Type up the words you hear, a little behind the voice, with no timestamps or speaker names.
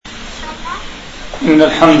إن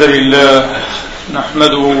الحمد لله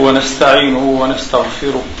نحمده ونستعينه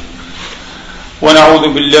ونستغفره ونعوذ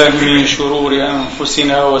بالله من شرور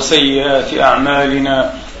أنفسنا وسيئات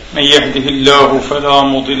أعمالنا. من يهده الله فلا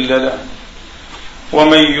مضل له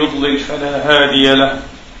ومن يضلل فلا هادي له،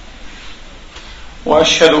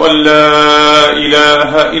 وأشهد أن لا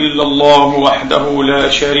إله إلا الله وحده لا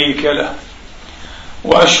شريك له،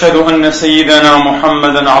 وأشهد أن سيدنا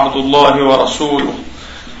محمدا عبد الله ورسوله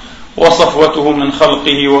وصفوته من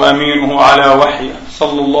خلقه وأمينه على وحيه،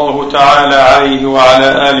 صلى الله تعالى عليه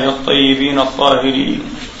وعلى آله الطيبين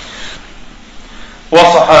الطاهرين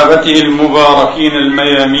وصحابته المباركين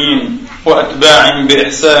الميامين وأتباعهم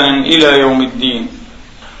بإحسان إلى يوم الدين.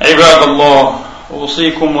 عباد الله،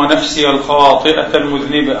 أوصيكم ونفسي الخاطئة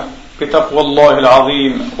المذنبة بتقوى الله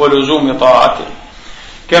العظيم ولزوم طاعته،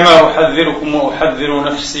 كما أحذركم وأحذر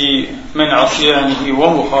نفسي من عصيانه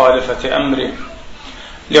ومخالفة أمره،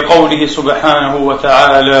 لقوله سبحانه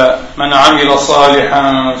وتعالى: من عمل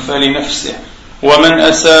صالحا فلنفسه ومن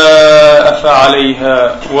أساء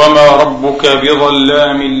فعليها وما ربك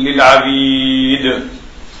بظلام للعبيد.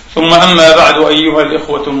 ثم أما بعد، أيها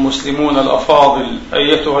الإخوة المسلمون الأفاضل،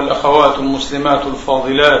 أيتها الأخوات المسلمات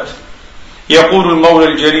الفاضلات، يقول المولى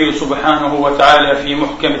الجليل سبحانه وتعالى في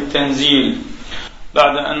محكم التنزيل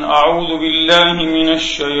بعد أن أعوذ بالله من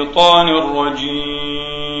الشيطان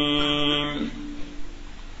الرجيم: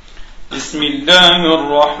 بسم الله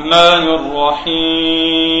الرحمن الرحيم.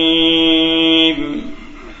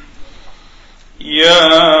 يا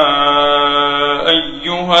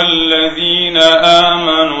أيها الذين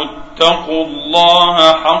آمنوا اتقوا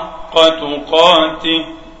الله حق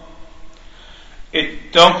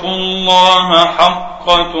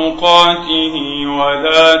تقاته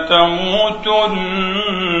ولا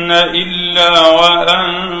تموتن إلا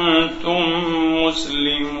وأنتم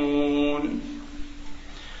مسلمون.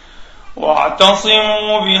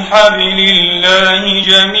 واعتصموا بحبل الله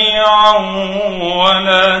جميعا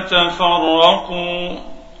ولا تفرقوا،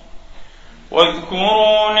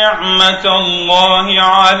 واذكروا نعمة الله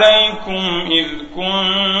عليكم إذ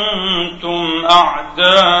كنتم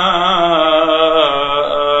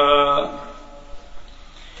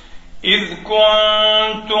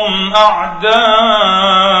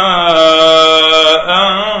أعداء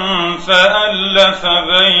فألف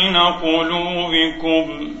بين قلوبكم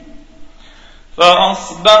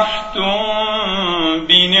فأصبحتم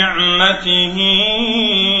بنعمته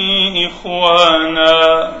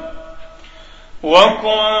إخوانا،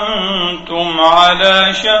 وكنتم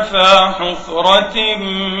على شفا حفرة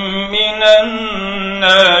من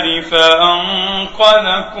النار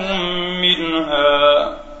فأنقذكم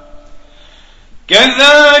منها.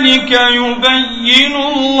 كذلك يبين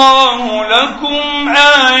الله لكم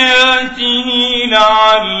آياته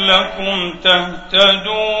لعلكم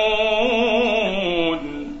تهتدون.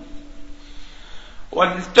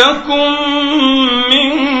 ولتكن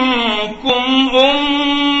منكم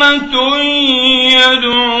أمة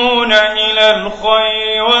يدعون إلى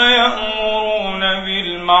الخير ويأمرون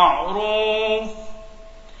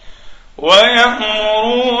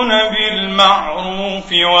بالمعروف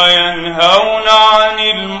وينهون عن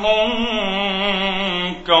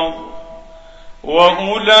المنكر،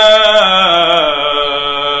 وأولئك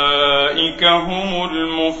هم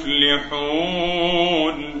المفلحون.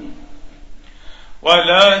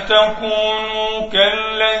 ولا تكونوا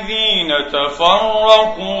كالذين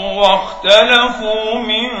تفرقوا واختلفوا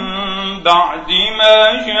من بعد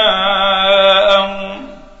ما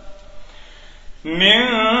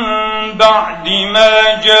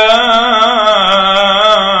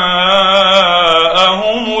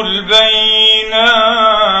جاءهم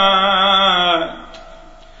البينات،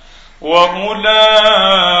 وأولئك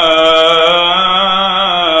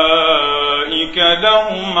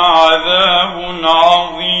لهم عذاب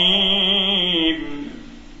عظيم.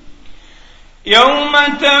 يوم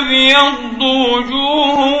تبيض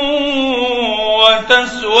وجوه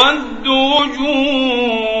وتسود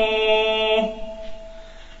وجوه،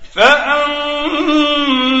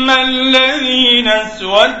 فأما الذين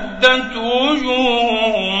اسودت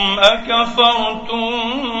وجوههم أكفرتم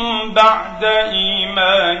بعد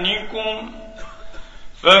إيمانكم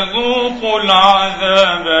فذوقوا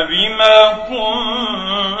العذاب بما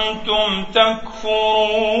كنتم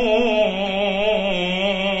تكفرون.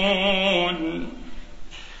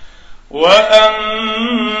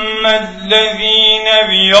 وأما الذين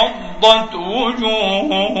ابيضت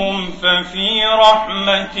وجوههم ففي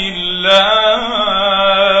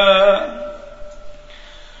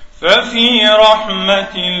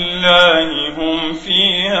رحمة الله هم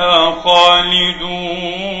فيها خالدون.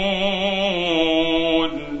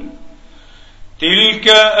 تلك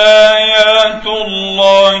آيات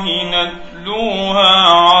الله نتلوها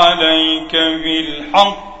عليك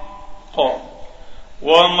بالحق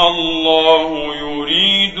وما الله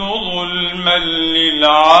يريد ظلما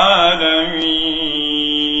للعالمين.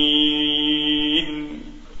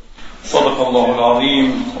 صدق الله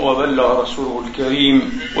العظيم وبلغ رسوله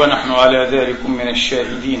الكريم ونحن على ذلك من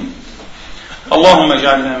الشاهدين. اللهم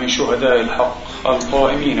اجعلنا من شهداء الحق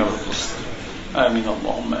القائمين بالقسط، آمين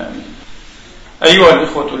اللهم آمين. أيها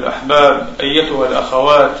الإخوة الأحباب، أيتها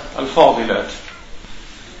الأخوات الفاضلات،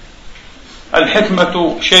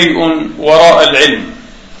 الحكمة شيء وراء العلم،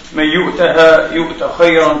 من يؤتها يؤت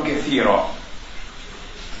خيرا كثيرا.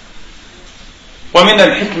 ومن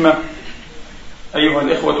الحكمة أيها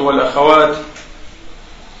الإخوة والأخوات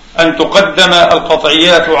أن تقدم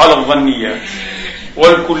القطعيات على الظنيات،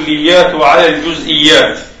 والكليات على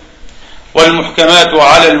الجزئيات، والمحكمات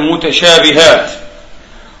على المتشابهات،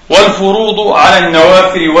 والفروض على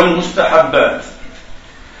النوافل والمستحبات،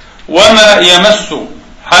 وما يمس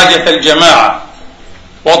حاجة الجماعة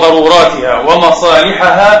وضروراتها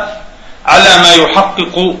ومصالحها على ما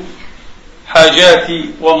يحقق حاجات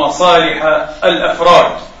ومصالح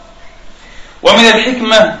الأفراد. ومن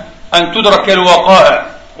الحكمة أن تدرك الوقائع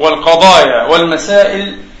والقضايا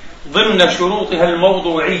والمسائل ضمن شروطها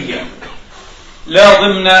الموضوعية، لا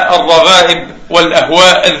ضمن الرغائب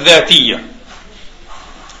والأهواء الذاتية.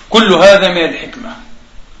 كل هذا من الحكمة،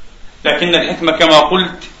 لكن الحكمة كما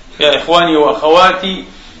قلت يا إخواني وأخواتي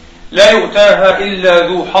لا يؤتاها إلا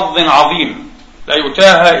ذو حظ عظيم، لا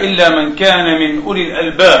يؤتاها إلا من كان من أولي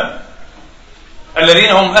الألباب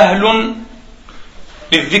الذين هم أهل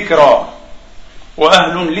للذكرى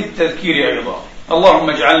وأهل للتذكير أيضا. اللهم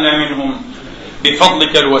اجعلنا منهم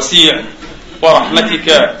بفضلك الوسيع ورحمتك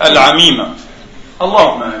العميمة،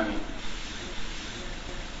 اللهم آمين.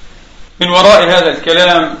 من وراء هذا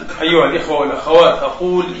الكلام أيها الإخوة والأخوات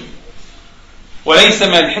أقول: وليس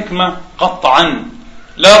من الحكمة قطعا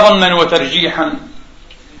لا ظنا وترجيحا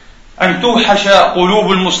أن توحش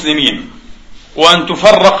قلوب المسلمين وأن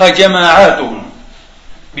تفرق جماعاتهم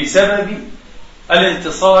بسبب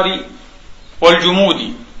الانتصار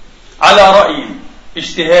والجمود على رأي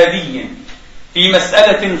اجتهادي في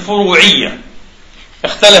مسألة فروعية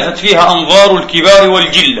اختلفت فيها أنظار الكبار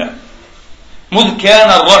والجلة، مذ كان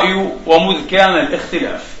الرأي ومذ كان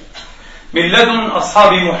الاختلاف، من لدن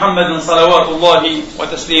أصحاب محمد صلوات الله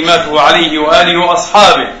وتسليماته عليه وآله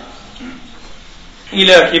وأصحابه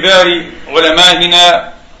إلى كبار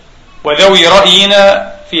علمائنا وذوي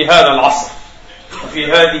رأينا في هذا العصر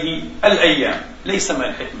وفي هذه الأيام. ليس من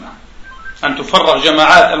الحكمة أن تفرق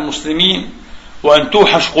جماعات المسلمين وأن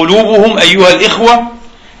توحش قلوبهم أيها الإخوة،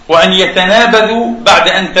 وأن يتنابذوا بعد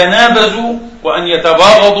أن تنابزوا، وأن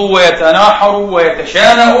يتباغضوا ويتناحروا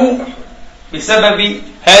ويتشانئوا بسبب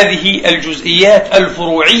هذه الجزئيات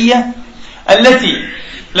الفروعية التي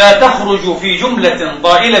لا تخرج في جملة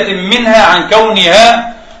ضائلة منها عن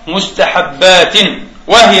كونها مستحبات،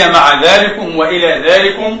 وهي مع ذلكم وإلى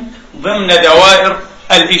ذلكم ضمن دوائر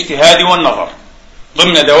الاجتهاد والنظر،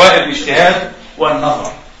 ضمن دوائر الاجتهاد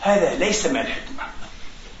والنظر. هذا ليس من الحكمة.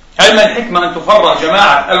 هل من الحكمة أن تفرق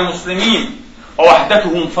جماعة المسلمين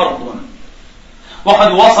ووحدتهم فرض؟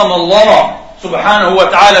 وقد وصم الله سبحانه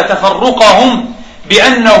وتعالى تفرقهم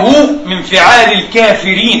بأنه من فعال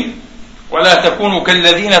الكافرين، ولا تكونوا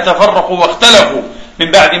كالذين تفرقوا واختلفوا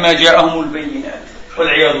من بعد ما جاءهم البينات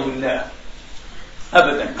والعياذ بالله.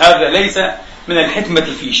 أبدا، هذا ليس من الحكمة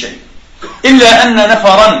في شيء، إلا أن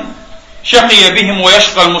نفرا شقي بهم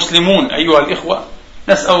ويشقى المسلمون أيها الإخوة،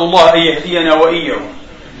 نسأل الله أن يهدينا وإياهم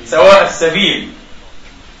سواء السبيل،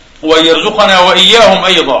 وأن يرزقنا وإياهم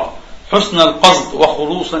أيضا حسن القصد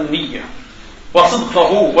وخلوص النية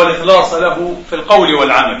وصدقه والإخلاص له في القول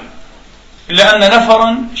والعمل. إلا أن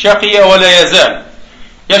نفرا شقي ولا يزال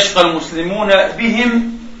يشقى المسلمون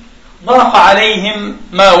بهم، ضاق عليهم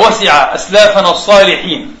ما وسع أسلافنا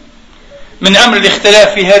الصالحين من أمر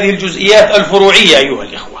الاختلاف في هذه الجزئيات الفروعية أيها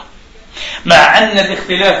الإخوة، مع أن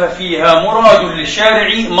الاختلاف فيها مراد للشارع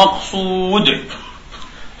مقصود.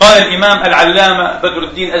 قال الإمام العلامة بدر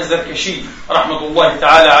الدين الزركشي رحمة الله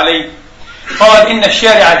تعالى عليه، قال: إن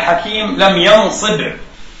الشارع الحكيم لم ينصب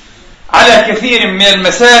على كثير من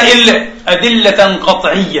المسائل أدلة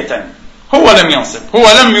قطعية. هو لم ينصب، هو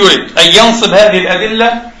لم يرد أن ينصب هذه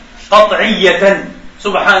الأدلة قطعية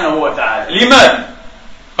سبحانه وتعالى. لماذا؟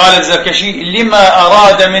 قال الزركشي: لما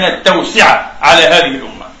أراد من التوسعة على هذه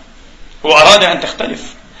الأمة. هو أراد أن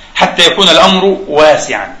تختلف حتى يكون الأمر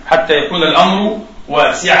واسعا، حتى يكون الأمر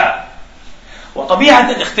واسعا. وطبيعة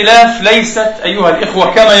الاختلاف ليست أيها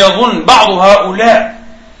الإخوة كما يظن بعض هؤلاء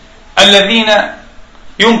الذين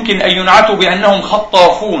يمكن أن ينعتوا بأنهم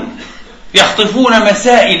خطافون يخطفون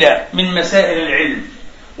مسائل من مسائل العلم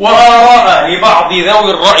وآراء لبعض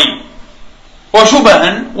ذوي الرأي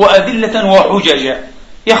وشبها وأدلة وحججا،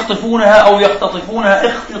 يخطفونها أو يختطفونها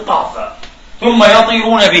اختطافا، ثم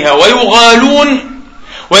يطيرون بها ويغالون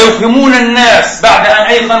ويفهمون الناس بعد أن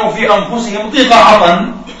أيقنوا في أنفسهم ضيق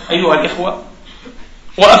عطن أيها الإخوة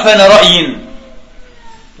وأفن رأي،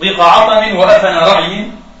 ضيق عطن وأفن رأي،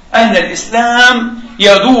 أن الإسلام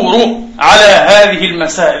يدور على هذه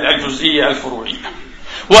المسائل الجزئية الفروعية،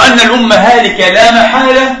 وأن الأمة هالكة لا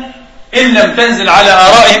محالة إن لم تنزل على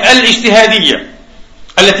آرائهم الاجتهادية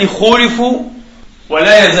التي خولفوا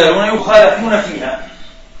ولا يزالون يخالفون فيها.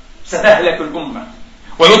 ستهلك الأمة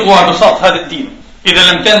ويطوى بساط هذا الدين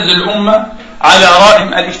إذا لم تنزل الأمة على آرائهم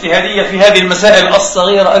الاجتهادية في هذه المسائل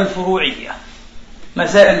الصغيرة الفروعية،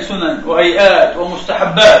 مسائل سنن وهيئات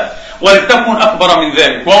ومستحبات، ولتكن أكبر من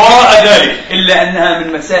ذلك ووراء ذلك، إلا أنها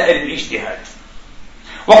من مسائل الاجتهاد.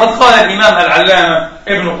 وقد قال الإمام العلامة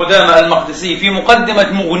ابن قدامة المقدسي في مقدمة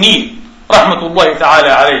مغني رحمة الله تعالى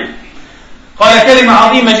عليه، قال كلمة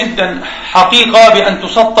عظيمة جدا حقيقة بأن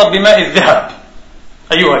تسطر بماء الذهب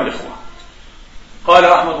أيها الإخوة.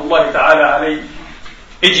 قال رحمة الله تعالى عليه: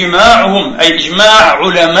 إجماعهم أي إجماع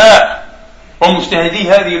علماء ومجتهدي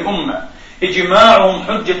هذه الأمة، إجماعهم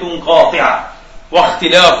حجة قاطعة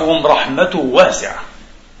واختلافهم رحمة واسعة.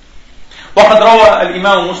 وقد روى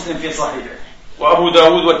الإمام مسلم في صحيحه وأبو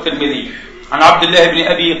داود والترمذي عن عبد الله بن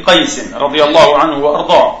أبي قيس رضي الله عنه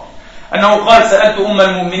وأرضاه أنه قال: سألت أم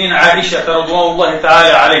المؤمنين عائشة رضوان الله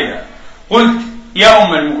تعالى عليها، قلت: يا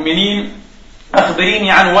أم المؤمنين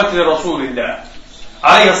أخبريني عن وتر رسول الله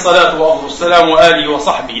عليه الصلاة والسلام وآله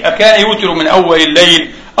وصحبه، أكان يوتر من أول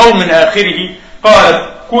الليل أو من آخره؟ قالت: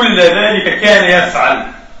 كل ذلك كان يفعل،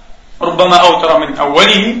 ربما أوتر من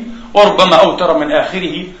أوله وربما أوتر من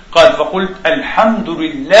آخره. قال: فقلت: الحمد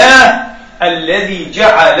لله الذي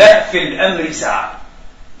جعل في الأمر سعة.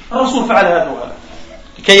 الرسول فعل هذا وهذا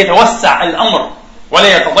لكي يتوسع الأمر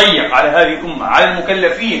ولا يتضيق على هذه الأمة، على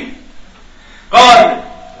المكلفين. قال: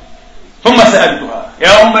 ثم سألتها: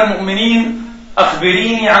 يا أم المؤمنين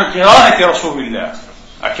أخبريني عن قراءة رسول الله،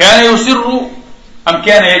 أكان يسر أم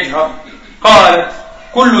كان يجهر؟ قالت: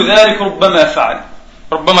 كل ذلك ربما فعل،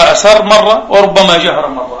 ربما أسر مرة وربما جهر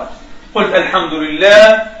مرات. قلت: الحمد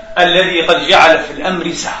لله الذي قد جعل في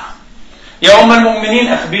الأمر سعة. يا أم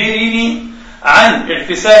المؤمنين أخبريني عن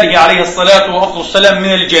اغتساله عليه الصلاة والسلام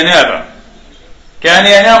من الجنابة، كان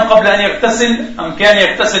ينام قبل أن يغتسل أم كان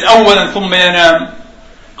يغتسل أولا ثم ينام؟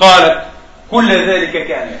 قالت: كل ذلك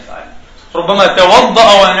كان يفعل، ربما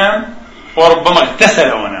توضأ ونام وربما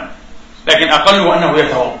اغتسل ونام، لكن أقله أنه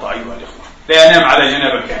يتوضأ أيها الإخوة، لا ينام على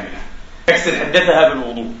جنابة كاملة، يكسر حدتها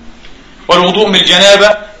بالوضوء. والوضوء من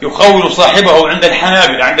الجنابة يخول صاحبه عند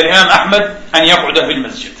الحنابلة، عند الإمام أحمد، أن يقعد في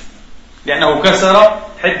المسجد لأنه كسر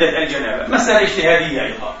حدة الجنابة. مسألة اجتهادية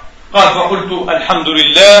أيضا. قال: فقلت: الحمد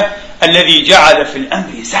لله الذي جعل في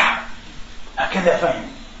الأمر سعة. هكذا فهم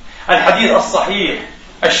الحديث الصحيح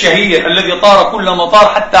الشهير الذي طار كل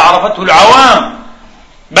مطار حتى عرفته العوام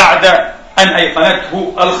بعد أن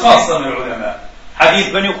أيقنته الخاصة من العلماء، حديث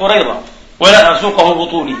بني قريظة، ولا أسوقه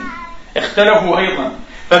بطوله. اختلفوا أيضا،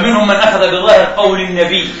 فمنهم من أخذ بظاهر قول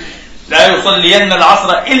النبي: لا يصلين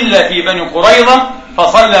العصر إلا في بني قريظة،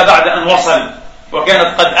 فصلى بعد أن وصل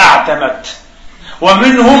وكانت قد أعتمت.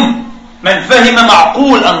 ومنهم من فهم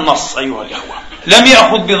معقول النص أيها الإخوة، لم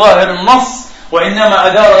يأخذ بظاهر النص وإنما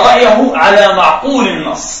أدار رأيه على معقول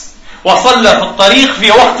النص، وصلى في الطريق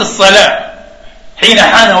في وقت الصلاة حين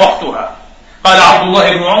حان وقتها. قال عبد الله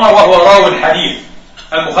بن عمر وهو راوي الحديث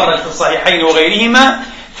المخرج في الصحيحين وغيرهما: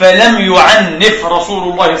 فلم يعنف رسول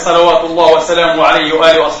الله صلوات الله وسلامه عليه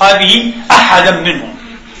وآله وأصحابه أحدا منهم.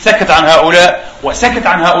 سكت عن هؤلاء وسكت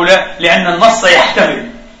عن هؤلاء، لأن النص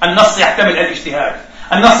يحتمل الاجتهاد،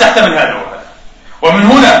 النص يحتمل هذا وهذا. ومن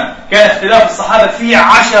هنا كان اختلاف الصحابة في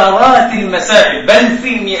عشرات المسائل، بل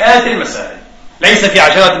في مئات المسائل، ليس في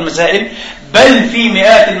عشرات المسائل بل في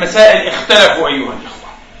مئات المسائل اختلفوا أيها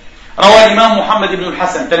الأخوة. روى الإمام محمد بن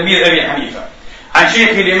الحسن تلميذ أبي حنيفة عن شيخ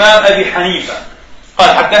الإمام أبي حنيفة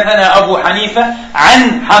قال: حدثنا أبو حنيفة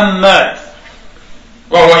عن حماد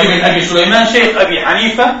وهو ابن أبي سليمان شيخ أبي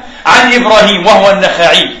حنيفة عن إبراهيم وهو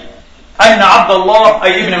النخعي أن عبد الله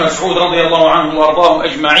أي ابن مسعود رضي الله عنهم وارضاهم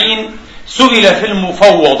أجمعين سئل في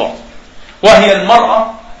المفوضة، وهي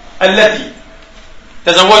المرأة التي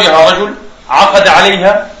تزوجها رجل عقد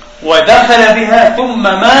عليها ودخل بها ثم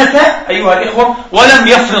مات أيها الإخوة ولم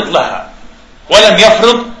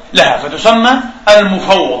يفرض لها فتسمى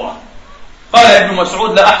المفوضة. قال ابن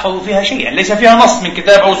مسعود: لا أحفظ فيها شيئا، ليس فيها نص من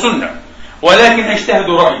كتاب أو سنة، ولكن أجتهد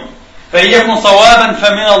رأيي، فإن يكن صوابا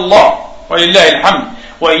فمن الله ولله الحمد،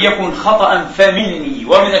 وإن يكن خطأ فمني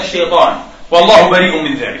ومن الشيطان والله بريء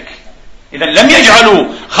من ذلك. إذن لم يجعلوا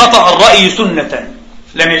خطأ الرأي سنة،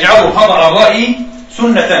 لم يجعلوا خطأ الرأي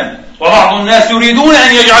سنة. وبعض الناس يريدون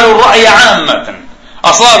أن يجعلوا الرأي عامة،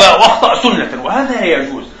 أصاب واخطأ سنة، وهذا لا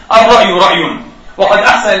يجوز. الرأي رأي. وقد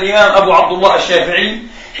أحسن الإمام أبو عبد الله الشافعي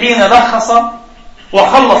حين لخص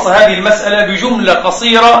وخلص هذه المسألة بجملة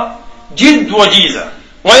قصيرة جد وجيزة،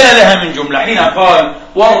 ويا لها من جملة، حين قال: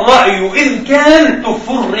 والرأي إذ كان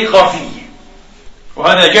تفرق فيه.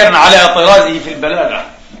 وهذا جار على طرازه في البلاغة،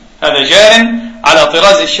 هذا جار على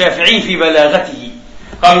طراز الشافعي في بلاغته.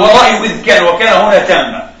 قال: والرأي إذ كان، وكان هنا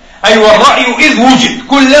تامة، أي والرأي إذ وجد،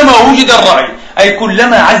 كلما وجد الرأي، أي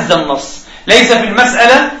كلما عز النص. ليس في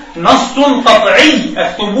المسألة نص قطعي،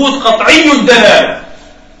 الثبوت قطعي الدلالة.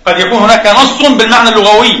 قد يكون هناك نص بالمعنى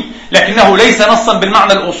اللغوي، لكنه ليس نصا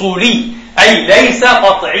بالمعنى الأصولي، أي ليس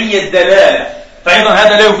قطعي الدلالة. فأيضا هذا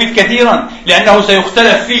لا يفيد كثيرا، لأنه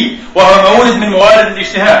سيختلف فيه، وهو مورد من موارد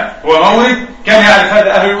الاجتهاد، هو مورد كما يعرف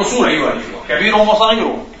هذا أهل الأصول أيها الأخوة، كبيرهم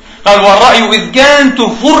وصغيرهم. قال: والرأي إذ كان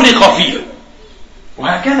تفرق فيه.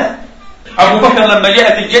 وهكذا أبو بكر لما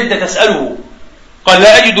جاءت الجدة تسأله قال: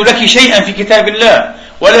 لا أجد لك شيئا في كتاب الله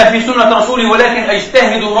ولا في سنة رسوله، ولكن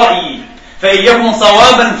أجتهد رأيي، فإن يكن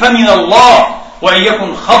صوابا فمن الله، وإن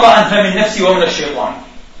يكن خطأ فمن نفسي ومن الشيطان،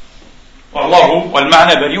 والله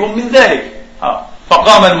والمعنى بريء من ذلك.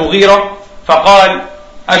 فقام المغيرة فقال: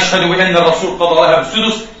 أشهد بأن الرسول قضى لها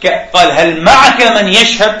بالسدس. قال: هل معك من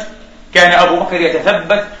يشهد؟ كان أبو بكر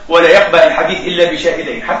يتثبت ولا يقبل الحديث إلا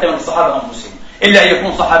بشاهدين، حتى من الصحابة أنفسهم، إلا أن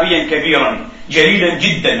يكون صحابيا كبيرا جليلا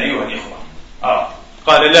جدا أيها الإخوة.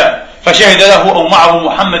 قال: لا، فشهد له أو معه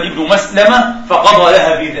محمد بن مسلمة فقضى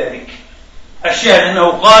لها بذلك. الشاهد أنه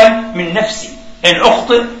قال: من نفسي، إن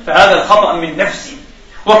أخطئ فهذا الخطأ من نفسي.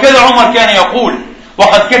 وكذا عمر كان يقول،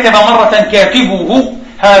 وقد كتب مرة كاتبه: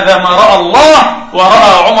 هذا ما رأى الله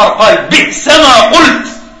ورأى عمر. قال: بئس ما قلت،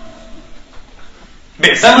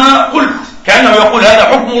 بئس ما قلت، كأنه يقول هذا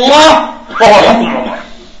حكم الله وهو حكم عمر.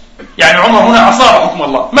 يعني عمر هنا أصاب حكم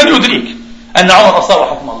الله، من يدريك أن عمر أصاب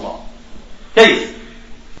حكم الله؟ كيف؟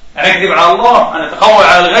 أكذب على الله، أن أتقوى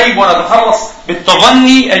على الغيب ونتخلص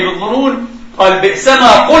بالتظني أي بالظنون؟ قال: بئس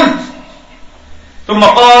ما قلت. ثم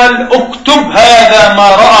قال: اكتب هذا ما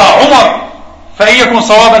رأى عمر، فإن يكن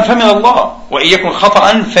صوابا فمن الله، وإن يكن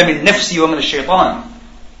خطأ فمن نفسي ومن الشيطان،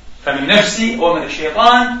 فمن نفسي ومن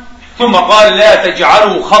الشيطان. ثم قال: لا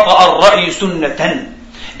تجعلوا خطأ الرأي سنة،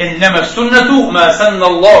 إنما السنة ما سن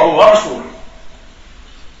الله ورسوله.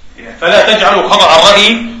 فلا تجعلوا خطأ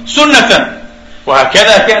الرأي سنة.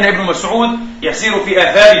 وهكذا كان ابن مسعود يسير في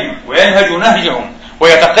آثارهم وينهج نهجهم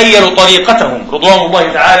ويتخيل طريقتهم رضوان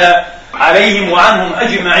الله تعالى عليهم وعنهم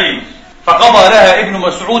أجمعين. فقضى لها ابن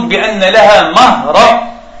مسعود بأن لها مهر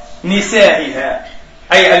نسائها،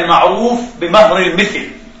 أي المعروف بمهر المثل،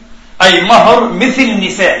 أي مهر مثل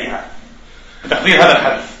نسائها، بتقدير هذا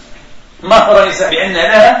الحدث. مهر نساء، بأن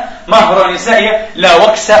لها مهر نسائها لا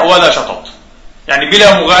وكس ولا شطط، يعني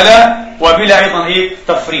بلا مغالاة وبلا أيضا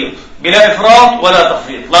تفريط، بلا إفراط ولا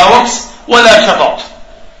تفريط، لا وكس ولا شطط،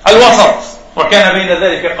 الوسط، وكان بين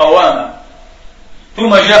ذلك قواما.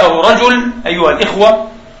 ثم جاءه رجل أيها الإخوة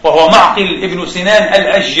وهو معقل ابن سنان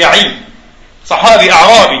الأشجعي، صحابي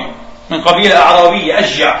أعرابي من قبيلة أعرابية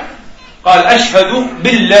أشجع. قال: أشهد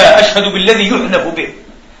بالله، أشهد بالذي يحلف به،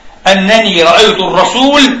 أنني رأيت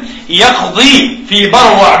الرسول يقضي في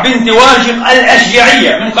بروع بنت واجق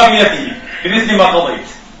الأشجعية من قبيلته بمثل ما قضيت.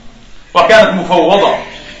 وكانت مفوضة،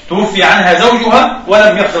 توفي عنها زوجها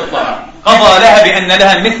ولم يخطط لها، قضى لها بأن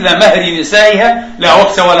لها مثل مهر نسائها لا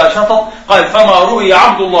وكس ولا شطط. قال: فما رؤي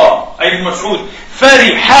عبد الله أي ابن مسعود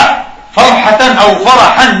فرح فرحة أو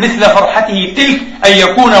فرحا مثل فرحته تلك أن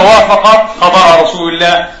يكون وافق قضاء رسول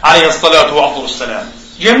الله عليه الصلاة والسلام.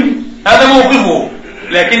 جميل، هذا موقفه.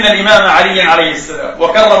 لكن الإمام علي عليه السلام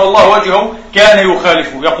وكرم الله وجهه كان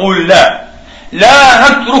يخالفه، يقول: لا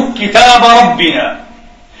نترك كتاب ربنا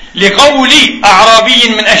لقول أعرابي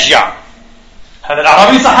من أشجع. هذا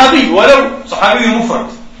الأعرابي صحابي ولو صحابي مفرد.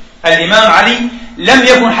 الإمام علي لم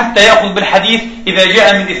يكن حتى يأخذ بالحديث إذا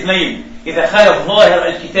جاء من اثنين، إذا خالف ظاهر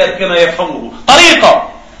الكتاب كما يفهمه.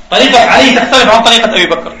 طريقة علي تختلف عن طريقة أبي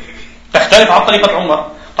بكر، تختلف عن طريقة عمر،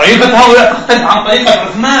 طريقة هؤلاء تختلف عن طريقة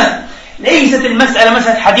عثمان. ليست المسألة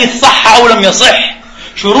مسألة حديث صح أو لم يصح،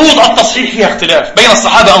 شروط التصحيح فيها اختلاف بين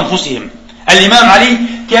الصحابة أنفسهم. الإمام علي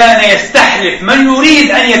كان يستحلف من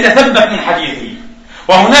يريد أن يتثبت من حديثه،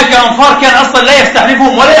 وهناك أنفار كان أصلا لا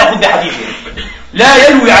يستحلفهم ولا يأخذ بحديثهم، لا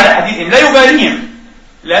يلوي على حديثهم،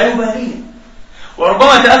 لا يباليهم.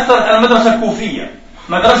 وربما تأثرت المدرسة الكوفية،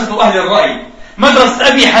 مدرسة أهل الرأي، مدرسة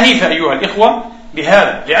أبي حنيفة أيها الإخوة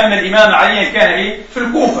بهذا، لأن الإمام علي كان في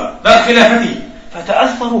الكوفة دار خلافته،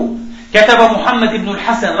 فتأثروا. كتب محمد بن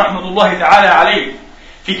الحسن رحمة الله تعالى عليه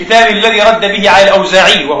في كتاب الذي رد به على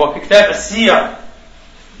الأوزاعي، وهو كتاب السير،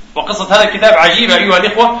 وقصة هذا الكتاب عجيبة أيها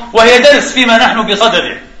الإخوة، وهي درس فيما نحن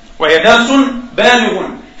بصدده، وهي درس بالغ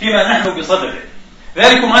فيما نحن بصدده.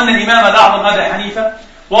 ذلكم أن الإمام الأعظم أبا حنيفة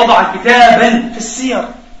وضع كتابا في السير،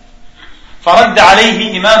 فرد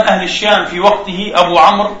عليه إمام أهل الشام في وقته أبو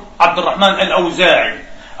عمرو عبد الرحمن الأوزاعي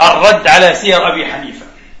الرد على سير أبي حنيفة،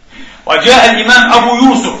 وجاء الإمام أبو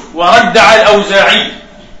يوسف ورد على الأوزاعي،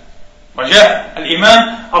 وجاء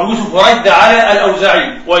الإمام أبو يوسف ورد على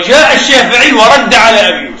الأوزاعي، وجاء الشافعي ورد على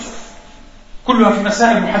أبي يوسف، كلها في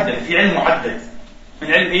مسائل محددة، في علم محدد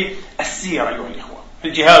من علم السير أيها الإخوة،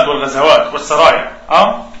 الجهاد والغزوات والسرايا،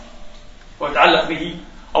 ويتعلق به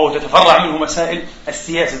أو تتفرع منه مسائل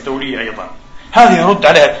السياسة الدولية أيضا. هذا يرد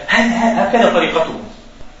على هكذا طريقته،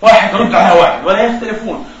 واحد يرد على واحد ولا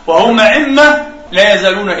يختلفون، وهم أئمة لا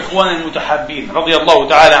يزالون إخوانا متحابين رضي الله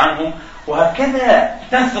تعالى عنهم. وهكذا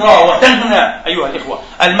تثرى وتغنى أيها الإخوة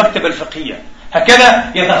المكتبة الفقهية،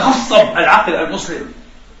 هكذا يتخصب العقل المسلم.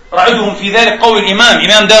 رأيتهم في ذلك قول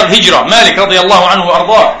إمام دار الهجرة مالك رضي الله عنه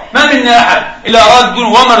وأرضاه: ما منا أحد إلا راد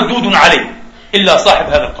ومردود عليه إلا صاحب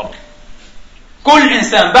هذا القبر. كل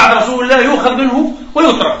إنسان بعد رسول الله يؤخذ منه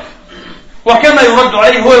ويترك، وكما يرد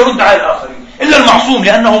عليه هو يرد على الآخرين، إلا المعصوم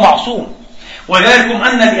لأنه معصوم. وذلكم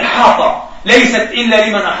أن الإحاطة ليست إلا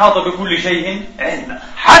لمن أحاط بكل شيء علما.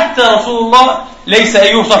 حتى رسول الله ليس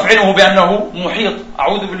أن يوصف علمه بأنه محيط،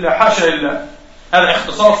 أعوذ بالله، حاشا لله، هذا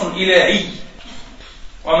اختصاص إلهي.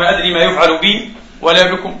 وما أدري ما يفعل بي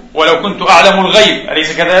ولا بكم ولو كنت أعلم الغيب،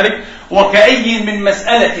 أليس كذلك؟ وكأي من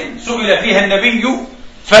مسألة سئل فيها النبي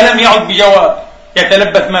فلم يعد بجواب،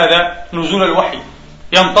 يتلبث ماذا؟ نزول الوحي،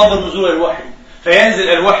 ينتظر نزول الوحي، فينزل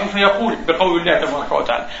الوحي فيقول بقول الله تبارك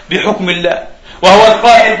وتعالى بحكم الله، وهو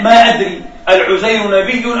القائل: ما أدري العزير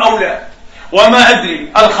نبي أو لا، وما أدري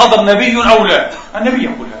الخضر نبي أو لا. النبي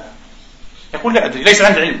يقول هذا، يقول لا أدري، ليس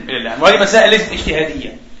عندي علم إلا الآن. وهذه مسائل ليست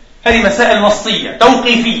اجتهادية، هذه مسائل نصية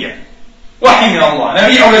توقيفية، وحي من الله،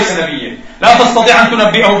 نبي أو ليس نبيا، لا تستطيع أن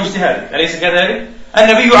تنبئه باجتهادك، أليس كذلك؟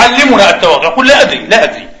 النبي يعلمنا التواضع، يقول لا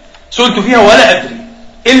أدري، سئلت فيها ولا أدري،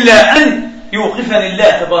 إلا أن يوقفني الله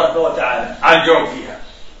تبارك وتعالى على الجواب فيها.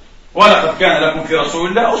 ولقد كان لكم في رسول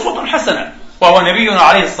الله أسوة حسنة، وهو نبينا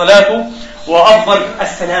عليه الصلاة وأفضل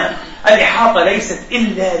السلام. الإحاطة ليست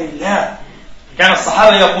إلا لله، كان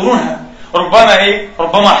الصحابة يقولونها،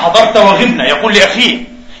 ربما حضرت وغبنا، يقول لأخيه،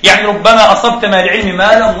 يعني ربما أصبت من العلم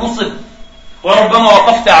ما لم نصب، وربما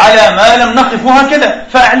وقفت على ما لم نقف، وهكذا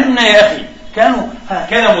فأعلمنا يا أخي. كانوا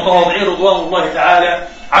هكذا متواضعين رضوان الله تعالى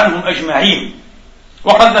عنهم أجمعين.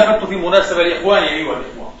 وقد ذكرت في مناسبة لإخواني أيها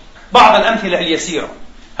الإخوة بعض الأمثلة اليسيرة.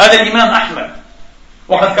 هذا الإمام أحمد،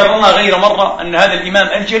 وقد كررنا غير مرة أن هذا الإمام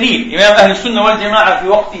الجليل إمام أهل السنة والجماعة في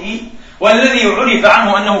وقته، والذي عرف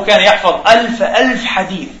عنه أنه كان يحفظ 1000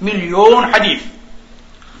 حديث، 1,000,000 حديث،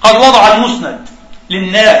 قد وضع المسند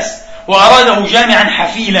للناس وأراده جامعا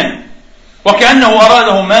حفيلا، وكأنه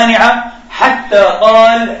أراده مانعا، حتى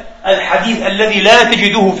قال: الحديث الذي لا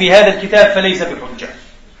تجده في هذا الكتاب فليس بحجة،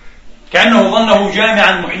 كأنه ظنه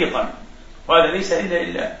جامعا محيطا، وهذا ليس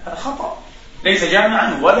إلا هذا خطأ، ليس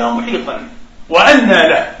جامعا ولا محيطا، وأنى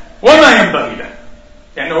له وما ينبغي له،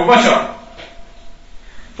 لأنه بشر.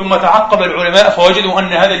 ثم تعقب العلماء فوجدوا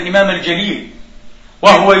أن هذا الإمام الجليل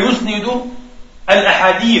وهو يسند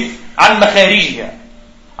الأحاديث عن مخارجها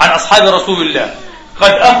عن أصحاب رسول الله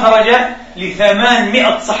قد أخرج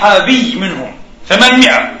ل800 صحابي منهم،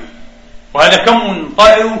 800، وهذا كم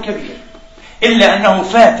طائر كبير، إلا أنه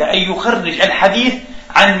فات أن يخرج الحديث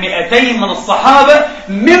عن 200 من الصحابة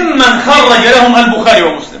ممن خرج لهم البخاري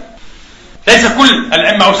ومسلم. ليس كل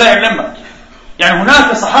الأئمة أو سائر الأئمة، يعني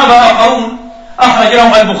هناك صحابة آخرون أخرج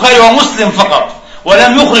لهم البخاري ومسلم فقط،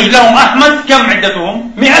 ولم يخرج لهم أحمد. كم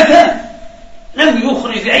عدتهم؟ 200. لم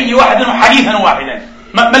يخرج لأي واحد حديثا واحدا.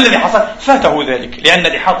 ما الذي حصل؟ فاته ذلك، لأن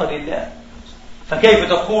الإحاطة لله. فكيف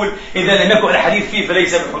تقول إذا لم يكن الحديث فيه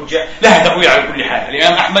فليس بحجة؟ لها تأويل على كل حال.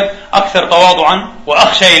 الإمام أحمد أكثر تواضعا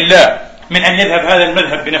وأخشى لله من أن يذهب هذا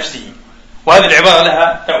المذهب بنفسه، وهذه العبارة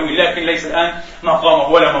لها تأويل، لكن ليس الآن مقامه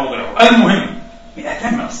ولا موضعه. المهم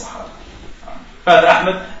 200 من الصحابة، فهذا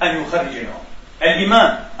أحمد أن يخرج لهم.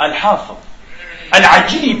 الإمام الحافظ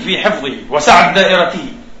العجيب في حفظه وسعة دائرته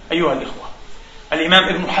أيها الإخوة، الإمام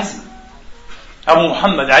ابن حزم أبو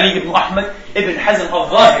محمد علي بن أحمد ابن حزم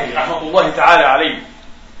الظاهري رحمة الله تعالى عليه،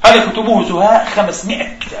 هذا كتبه زهاء 500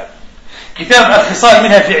 كتاب الخصال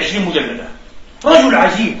منها في 20 مجلدة. رجل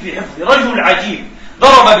عجيب في حفظه، رجل عجيب،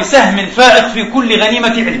 ضرب بسهم فائق في كل غنيمة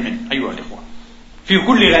علم أيها الإخوة، في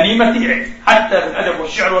كل غنيمة علم، حتى في الأدب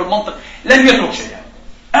والشعر والمنطق لم يترك شيئا.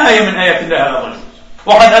 آية من آيات الله هذا الرجل،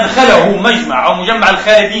 وقد أدخله مجمع أو مجمع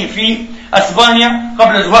الخالدين في أسبانيا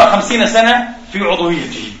قبل زواء 50 سنة في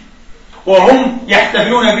عضويته، وهم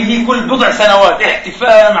يحتفلون به كل بضع سنوات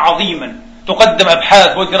احتفالا عظيما، تقدم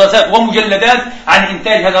أبحاث ودراسات ومجلدات عن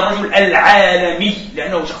إنتاج هذا الرجل العالمي،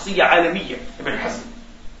 لأنه شخصية عالمية ابن حزم،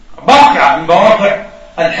 باقعة من بواقع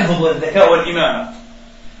الحفظ والذكاء والإمامة.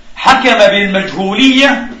 حكم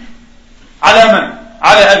بالمجهولية على من؟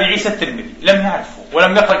 على أبي عيسى الترمذي، لم يعرفه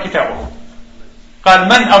ولم يقرأ كتابه. قال: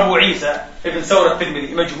 من أبو عيسى ابن ثور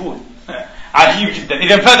الترمذي؟ مجهول. عجيب جدا،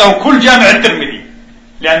 إذا فاته كل جامع الترمذي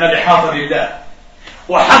لأن الإحاطة لله.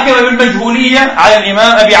 وحكم بالمجهولية على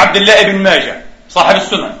الإمام أبي عبد الله بن ماجه صاحب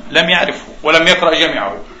السنن، لم يعرفه ولم يقرأ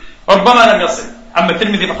جامعه، ربما لم يصل. أما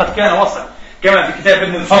الترمذي فقد كان وصل، كما في كتاب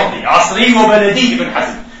ابن الفرضي، عصري وبلدي ابن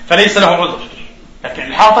حزم، فليس له عذر، لكن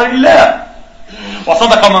الإحاطة لله.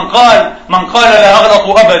 وصدق من قال لا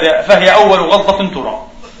أغلط أبدا فهي أول غلطة ترى.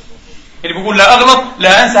 اللي بيقول لا أغلط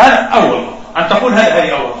لا أنسى، هذا أول غلطة. أن تقول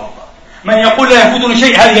هذه أول غلطة. من يقول لا يفوتني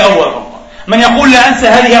شيء، هذه أول غلطة. من يقول لا أنسى،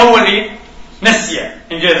 هذه أول نسية،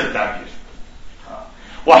 إنجاز التعبير.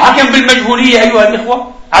 وحكم بالمجهولية أيها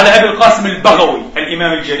الإخوة على أبي القاسم البغوي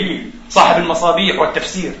الإمام الجليل صاحب المصابيح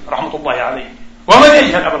والتفسير رحمة الله عليه. ومن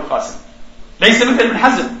يجهل أبا القاسم؟ ليس مثل ابن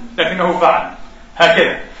حزم، لكنه فعل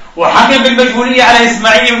هكذا. وحكم بالمجهولية على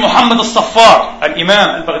إسماعيل بن محمد الصفار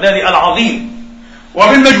الإمام البغدادي العظيم،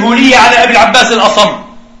 وبالمجهولية على أبي العباس الأصم،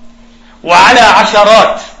 وعلى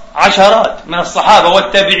عشرات من الصحابة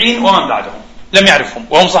والتابعين ومن بعدهم لم يعرفهم،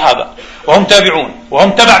 وهم صحابة وهم تابعون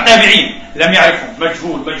وهم تبع تابعين، لم يعرفهم،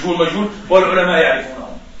 مجهول، والعلماء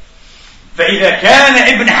يعرفونهم. فإذا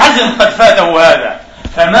كان ابن حزم قد فاته هذا،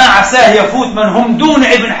 فما عساه يفوت من هم دون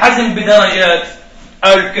ابن حزم بدرجات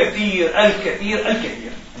الكثير.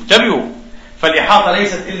 انتبهوا، فالإحاطة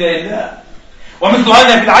ليست إلا لله. ومثل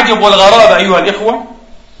هذا في العجب والغرابة أيها الإخوة،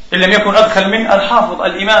 إن لم يكن أدخل من الحافظ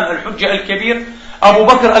الإمام الحجة الكبير أبو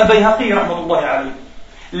بكر البيهقي رحمة الله عليه،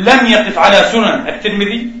 لم يقف على سنن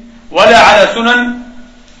الترمذي ولا على سنن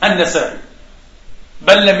النسائي،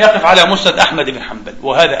 بل لم يقف على مسند أحمد بن حنبل،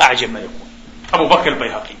 وهذا أعجب ما يكون. أبو بكر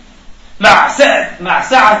البيهقي مع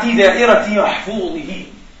سعة دائرة محفوظه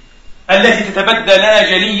التي تتبدى لنا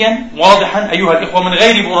جليا واضحا أيها الإخوة من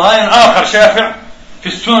غير برهان آخر شافع في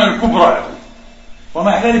السنن الكبرى له،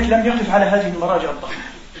 ومع ذلك لم يقف على هذه المراجع الضخمة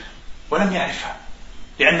ولم يعرفها،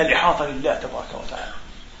 لأن الإحاطة لله تبارك وتعالى.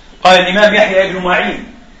 قال الإمام يحيى بن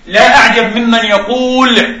معين: لا أعجب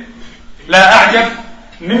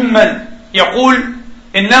ممن يقول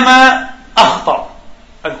إنما أخطأ.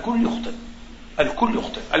 الكل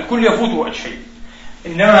يخطئ، الكل يفوته الشيء.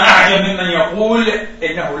 إنما أعجب ممن يقول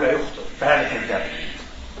إنه لا يخطئ، فهذا كذاب.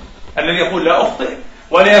 الذي يقول لا أخطئ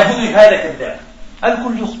ولا يفوتني هذا كذاب.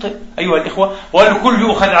 الكل يخطئ أيها الإخوة، والكل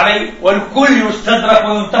يؤخذ عليه، والكل يستدرك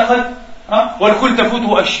وينتقد، والكل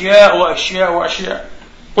تفوته أشياء.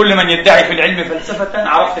 كل من يدعي في العلم فلسفة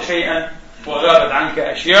عرفت شيئا وغابت عنك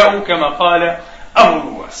أشياء، كما قال أبو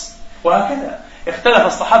النواس. وهكذا اختلف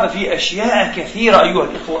الصحابة في أشياء كثيرة أيها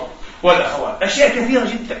الإخوة والأخوات، أشياء كثيرة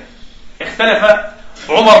جدا. اختلف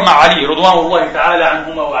عمر مع علي رضوان الله تعالى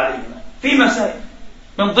عنهما وعليهما في مسائل،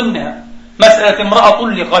 من ضمنها مسألة امرأة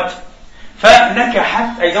طلقت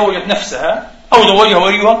فنكحت أي زوجت نفسها أو زوجها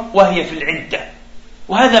وليها وهي في العدة،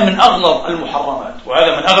 وهذا من أغلظ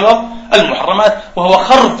المحرمات، وهو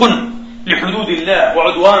خرق لحدود الله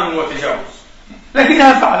وعدوان وتجاوز.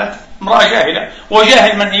 لكنها فعلت، امرأة جاهلة،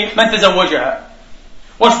 وجاهل من تزوجها.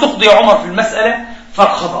 واستقضي عمر في المسألة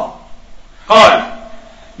فقضى، قال: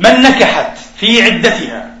 من نكحت في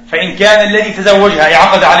عدتها فإن كان الذي تزوجها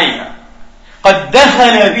عقد عليها قد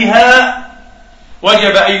دخل بها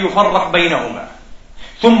وجب أن يفرق بينهما،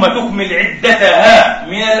 ثم تكمل عدتها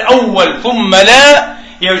من الأول، ثم لا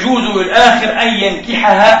يجوز للآخر أن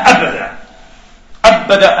ينكحها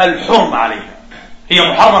أبدا الحرم عليها. هي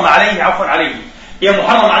محرمة عليه، هي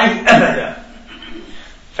محرمة عليه أبدا.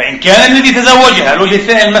 فإن كان الذي تزوجها الوجه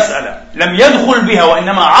الثاني المسألة لم يدخل بها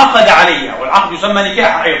وإنما عقد عليها، والعقد يسمى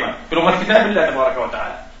نكاح أيضا في لغة كتاب الله تبارك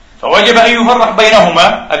وتعالى، فوجب أن يفرق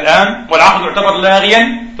بينهما الآن، والعقد يعتبر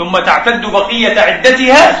لاغيا، ثم تعتد بقية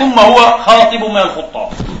عدتها، ثم هو خاطب من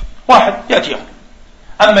الخطاب واحد يأتي.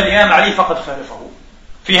 أما الإمام علي فقد خالفه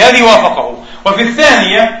في هذه، وافقه، وفي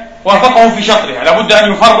الثانية وافقه في شطرها، لابد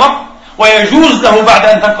أن يفرق، ويجوز له بعد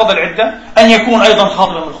أن تنقضي العدة أن يكون أيضا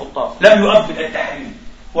خاطبا من الخطاب. لم يؤبد التحريم،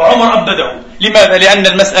 وعمر أبده. لماذا؟ لأن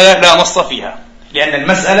المسألة لا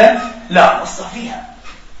نص فيها،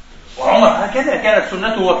 وعمر هكذا كانت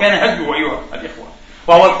سنته وكان هديه أيها الإخوة.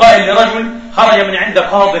 وهو القائل لرجل خرج من عند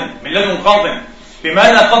قاض، من لدن قاض: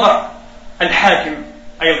 بماذا قضى الحاكم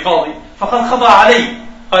أي القاضي؟ فقد قضى علي.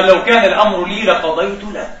 قال: لو كان الأمر لي لقضيت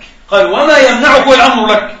لك. قال: وما يمنعك والأمر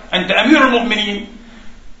لك، أنت أمير المؤمنين.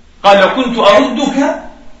 قال: لو كنت أردك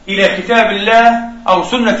إلى كتاب الله أو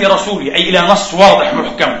سنة رسوله، أي إلى نص واضح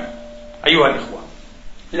محكم أيها الإخوة،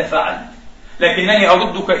 لفعلت، لكنني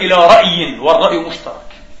أردك إلى رأي، والرأي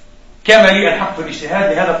مشترك، كما لي الحق في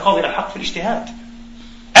الاجتهاد لهذا القاضي الحق في الاجتهاد.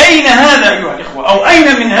 أين هذا أيها الإخوة؟ أو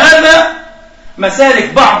أين من هذا مسالك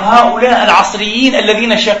بعض هؤلاء العصريين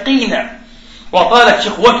الذين شقينا وطالت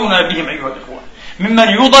شقوتنا بهم أيها الإخوة، ممن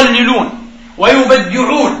يضللون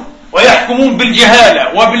ويبدعون ويحكمون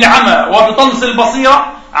بالجهالة وبالعمى وبطمس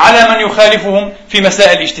البصيرة على من يخالفهم في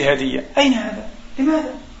مسائل اجتهادية. أين هذا؟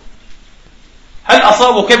 لماذا؟ هل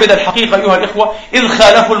أصابوا كبد الحقيقة أيها الإخوة إذ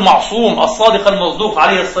خالفوا المعصوم الصادق المصدوق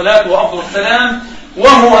عليه الصلاة وأفضل السلام،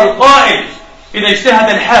 وهو القائل إذا اجتهد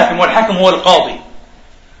الحاكم، والحاكم هو القاضي.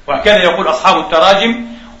 وهكذا يقول أصحاب التراجم: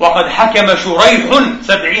 وقد حكم شريح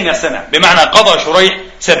 70 سنة، بمعنى قضى شريح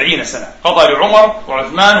 70 سنة، قضى لعمر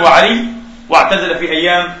وعثمان وعلي، واعتزل في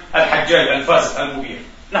أيام الحجاج الفاسق المبين.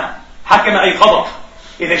 نعم، حكم أي قضى.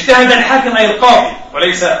 إذا اجتهد الحاكم أي القاضي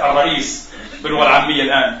وليس الرئيس باللغة العامية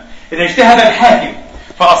الآن. إذا اجتهد الحاكم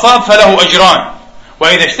فأصاب فله أجران،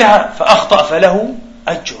 وإذا اجتهد فأخطأ فله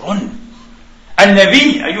أجر.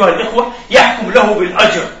 النبي أيها الإخوة يحكم له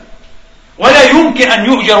بالأجر، ولا يمكن أن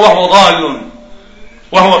يؤجر وهو ضال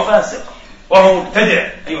وهو فاسق وهو مبتدع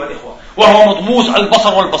أيها الإخوة، وهو مطموس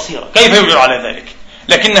البصر والبصيرة، كيف يؤجر على ذلك؟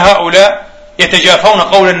 لكن هؤلاء يتجافون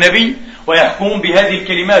قول النبي ويحكمون بهذه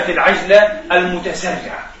الكلمات العجلة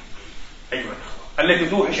المتسرعة أيها الإخوة، التي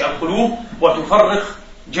توحش القلوب وتفرق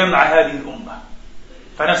جمع هذه الأمة.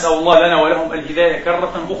 فنسأل الله لنا ولهم الهداية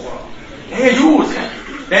كرة أخرى.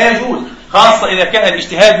 لا يجوز، خاصة إذا كان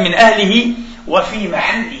الاجتهاد من أهله وفي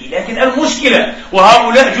محله. لكن المشكلة،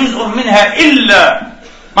 وهؤلاء جزء منها إلا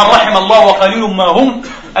من رحم الله وقليل ما هم،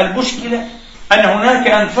 المشكلة أن هناك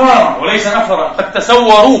أنفارا وليس نفرا قد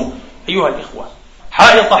تسوروا أيها الإخوة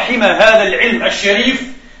حائط حمى هذا العلم الشريف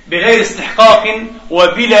بغير استحقاق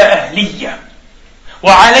وبلا أهلية،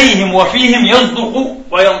 وعليهم وفيهم يصدق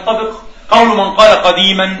وينطبق قول من قال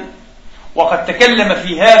قديما وقد تكلم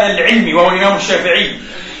في هذا العلم وهو الإمام الشافعي: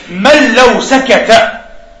 من لو سكت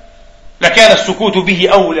لكان السكوت به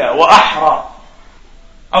أولى وأحرى.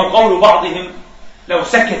 أو قول بعضهم: لو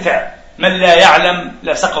سكت من لا يعلم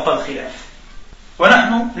لسقط الخلاف.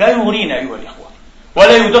 ونحن لا يغرينا أيها الإخوة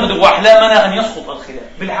ولا يدغدغ أحلامنا أن يسقط الخلاف،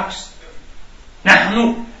 بالعكس،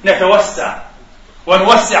 نحن نتوسع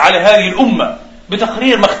ونوسع على هذه الأمة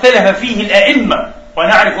بتقرير ما اختلف فيه الأئمة،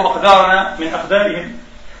 ونعرف أقدارنا من أقدارهم،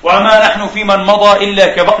 وما نحن في من مضى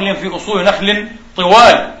إلا كبقل في أصول نخل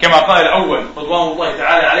طوال، كما قال الأول رضوان الله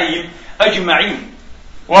تعالى عليهم أجمعين.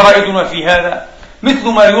 ورائدنا في هذا مثل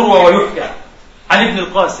ما يروى ويحكى عن ابن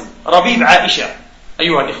القاسم ربيب عائشة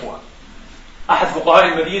أيها الإخوة، أحد فقهاء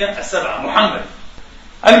المدينة السبعة محمد.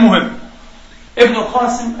 المهم، ابن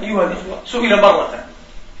القاسم أيها الإخوة سئل مرة: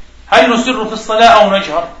 هل نسر في الصلاة أو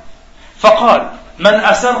نجهر؟ فقال: من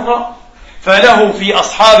أسر فله في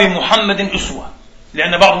أصحاب محمد أسوة،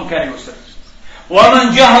 لأن بعضهم كان يسر،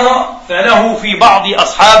 ومن جهر فله في بعض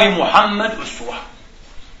أصحاب محمد أسوة.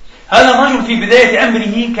 هذا الرجل في بداية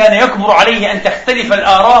أمره كان يكبر عليه أن تختلف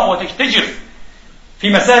الآراء وتشتجر في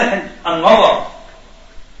مسائل النظر،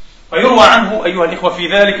 ويروى عنه أيها الإخوة في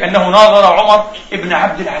ذلك أنه ناظر عمر ابن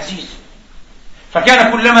عبد العزيز،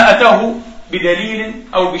 فكان كلما أتاه بدليل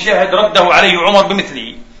أو بشاهد رده عليه عمر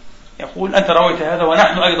بمثله، يقول: أنت رويت هذا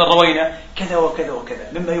ونحن أيضا روينا كذا وكذا وكذا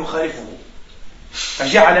مما يخالفه.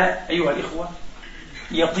 فجعل أيها الإخوة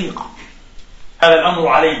يطيق هذا الأمر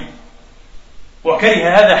عليه، وكره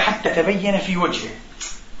هذا حتى تبين في وجهه،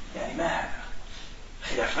 يعني ما هذا،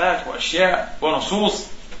 خلافات وأشياء ونصوص.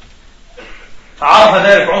 فعرف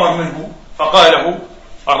ذلك عمر منه فقال له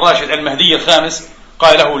الراشد المهدي الخامس،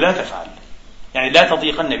 قال له: لا تفعل، يعني لا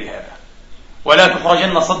تضيقن بهذا، ولا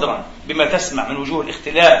تحرجن صدرا بما تسمع من وجوه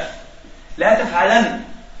الاختلاف، لا تفعلن،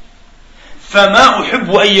 فما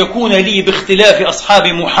أحب أن يكون لي باختلاف أصحاب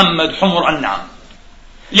محمد حمر النعم،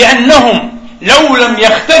 لأنهم لو لم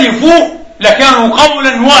يختلفوا لكانوا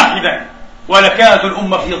قولا واحدا ولكانت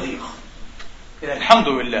الأمة في ضيق. إذا الحمد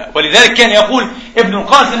لله. ولذلك كان يقول ابن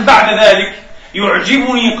القاسم بعد ذلك: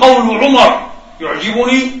 يعجبني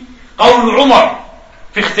قول عمر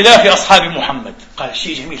في اختلاف أصحاب محمد. قال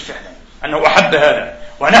شيء جميل فعلا أنه أحب هذا،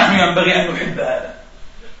 ونحن ينبغي أن نحب هذا.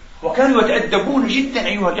 وكانوا يتأدبون جدا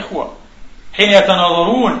أيها الإخوة حين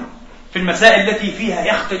يتناظرون في المسائل التي فيها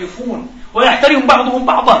يختلفون ويحترم بعضهم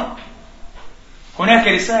بعضا. هناك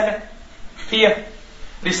رسالة هي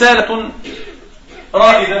رسالة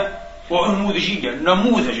رائدة ونموذجية،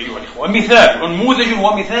 نموذج أيها الإخوة، مثال، نموذج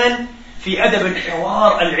ومثال في أدب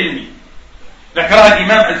الحوار العلمي، ذكرها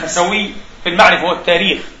الإمام الفسوي في المعرفة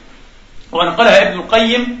والتاريخ ونقلها ابن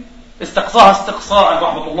القيم استقصاها استقصاء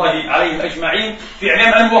رحمة الله عليهم أجمعين في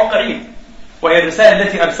إعلام الموقعين، وهي الرسالة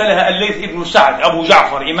التي أرسلها الليث ابن سعد أبو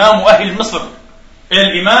جعفر إمام أهل مصر إلى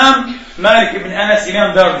الإمام مالك بن أنس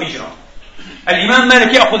إمام دار الهجرة. الإمام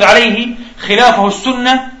مالك يأخذ عليه خلافه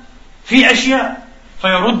السنة في أشياء،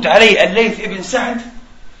 فيرد عليه الليث ابن سعد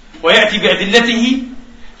ويأتي بأدلته،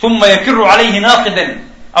 ثم يكر عليه ناقدا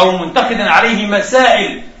أو منتقدا عليه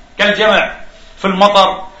مسائل كالجمع في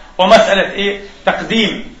المطر، ومسألة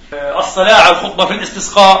تقديم الصلاة على الخطبة في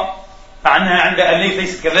الاستسقاء، مع أنها عند الليث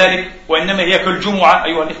ليست كذلك، وإنما هي كالجمعة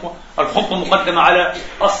أيها الإخوة، الخطبة مقدمة على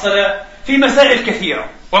الصلاة في مسائل كثيرة.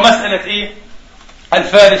 ومسألة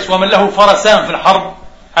الفارس ومن له فرسان في الحرب،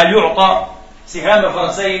 هل يعطى سهام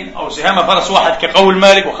فرسين أو سهام فرس واحد كقول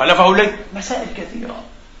مالك وخلفه الليث؟ مسائل كثيرة.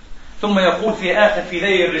 ثم يقول في آخر في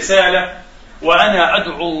ذي الرسالة: وأنا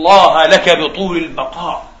أدعو الله لك بطول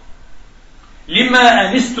البقاء لما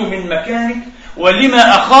أنست من مكانك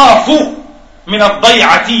ولما أخاف من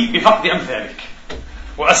الضيعة بفقد أمثالك،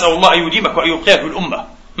 وأسأل الله أن يديمك وأن يبقيك بالأمة،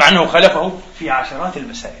 مع أنه خلفه في عشرات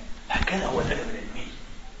المسائل. هكذا هو الأدب العلمي،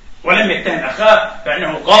 ولم يتهم أخاه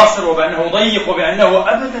بأنه قاصر وبأنه ضيق وبأنه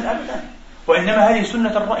أبدا أبدا، وإنما هذه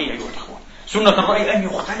سنة الرأي أيها الأخوة، سنة الرأي أن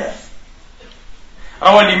يختلف.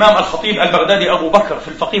 روى الإمام الخطيب البغدادي أبو بكر في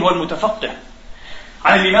الفقيه والمتفقه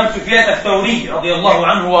عن الإمام سفيان الثوري رضي الله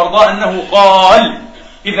عنه وأرضاه أنه قال: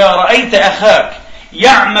 إذا رأيت أخاك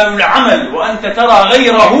يعمل العمل وأنت ترى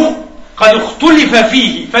غيره قد اختلف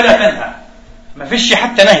فيه فلا تنهى. ما فيش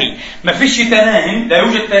حتى نهي، ما فيش تناهن، لا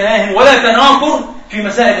يوجد تناهن ولا تناقر في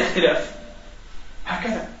مسائل الاختلاف.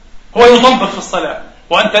 هكذا هو يطبق في الصلاة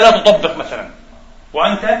وأنت لا تطبق مثلا،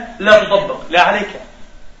 وأنت لا تطبق، لا عليك.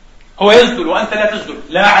 هو يسجد وأنت لا تسجد،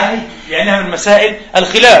 لا عليك، لأنها من مسائل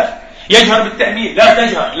الخلاف. يجهر بالتأمين، لا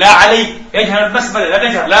تجهر، لا عليك. يجهر بالمسبلة، لا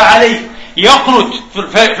تجهر، لا عليك. يقنط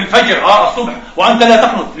في الفجر الصبح وأنت لا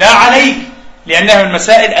تقنط، لا عليك، لأنها من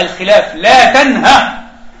مسائل الخلاف، لا تنهى.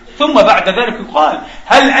 ثم بعد ذلك يقال: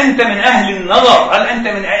 هل أنت من أهل النظر؟ هل أنت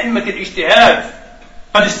من أئمة الاجتهاد؟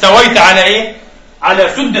 قد استويت على على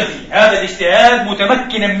سدة هذا الاجتهاد،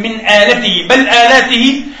 متمكنا من آلته بل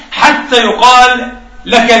آلاته، حتى يقال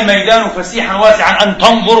لك الميدان فسيحا واسعا أن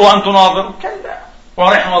تنظر وأن تناظر. كلا،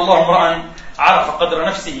 ورحم الله امرأ عرف قدر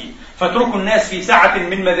نفسه. فاتركوا الناس في سعة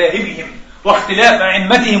من مذاهبهم واختلاف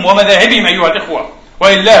أئمتهم ومذاهبهم أيها الإخوة.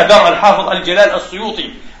 وإلا درء الحافظ الجلال السيوطي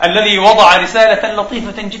الذي وضع رسالة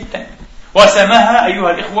لطيفة جدا وسماها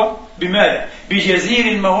أيها الإخوة بماذا؟ بجزير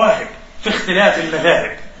المواهب في اختلاف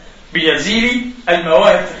المذاهب. بجزير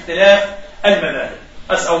المواهب في اختلاف المذاهب.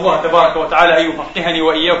 أسأل الله تبارك وتعالى أن يفقهني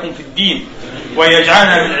وإياكم في الدين،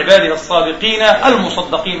 ويجعلنا من عباده الصادقين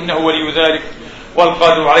المصدقين، إنه ولي ذلك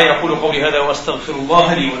والقادر عليه. أقول قولي هذا وأستغفر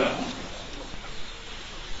الله لي ولكم.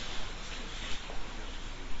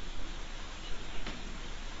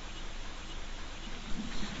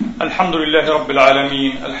 الحمد لله رب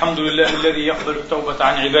العالمين، الحمد لله الذي يقبل التوبة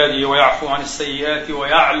عن عباده ويعفو عن السيئات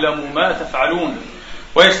ويعلم ما تفعلون،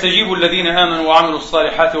 ويستجيب الذين آمنوا وعملوا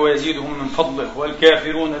الصالحات ويزيدهم من فضله،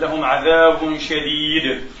 والكافرون لهم عذاب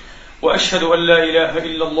شديد. وأشهد أن لا إله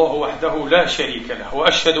إلا الله وحده لا شريك له،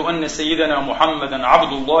 وأشهد أن سيدنا محمدا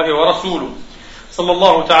عبد الله ورسوله، صلى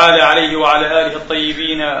الله تعالى عليه وعلى آله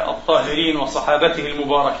الطيبين الطاهرين وصحابته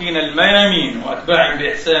المباركين الميامين وأتباعهم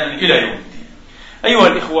بإحسان إلى يوم الدين. أيها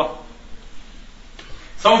الإخوة،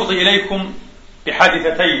 سأفضي إليكم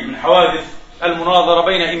بحادثتين من حوادث المناظرة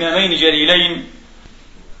بين إمامين جليلين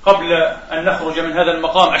قبل أن نخرج من هذا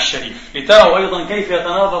المقام الشريف، لتروا أيضا كيف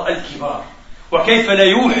يتناظر الكبار وكيف لا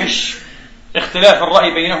يوحش اختلاف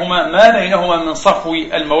الرأي بينهما ما بينهما من صفو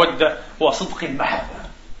المودة وصدق المحبة.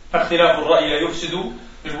 فاختلاف الرأي لا يفسد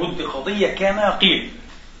بالود قضية كما قيل.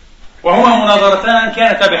 وهما مناظرتان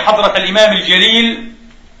كانتا بحضرة الإمام الجليل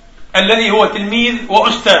الذي هو تلميذ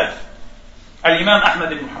وأستاذ الإمام أحمد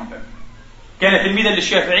بن حنبل، كان تلميذا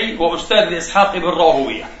للشافعي وأستاذ لإسحاق بن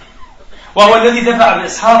راهويه، وهو الذي دفع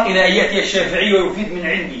بإسحاق إلى أن يأتي الشافعي ويفيد من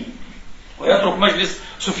علمه ويترك مجلس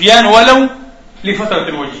سفيان ولو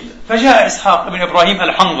لفترة وجيزة. فجاء إسحاق بن إبراهيم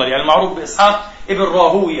الحنظلي المعروف بإسحاق بن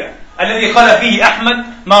راهويه الذي قال فيه أحمد: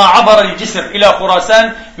 ما عبر الجسر إلى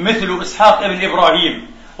خراسان مثل إسحاق بن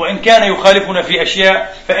إبراهيم، وإن كان يخالفنا في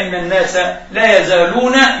أشياء فإن الناس لا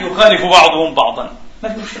يزالون يخالف بعضهم بعضا. ما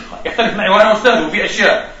في مشكلة، يختلف معي وأنا أستاذه في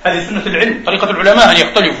أشياء، هذه سنة العلم، طريقة العلماء أن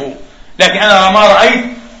يختلفوا. لكن أنا ما رأيت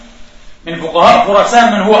من فقهاء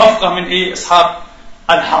خراسان من هو أفقه من إسحاق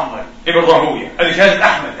الحنظلي ابن راهويه هذه شهادة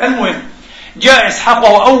أحمد. المهم، جاء إسحاق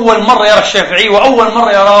وهو أول مرة يرى الشافعي وأول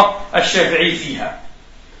مرة يرى الشافعي فيها،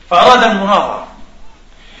 فأراد المناظرة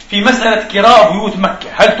في مسألة كراء بيوت مكة،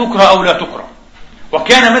 هل تكره أو لا تكره؟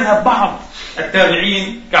 وكان مذهب بعض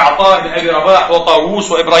التابعين كعطاء بن أبي رباح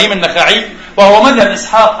وطاووس وإبراهيم النخعي، وهو مذهب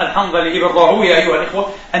إسحاق الحنظلي ابن راهويه أيها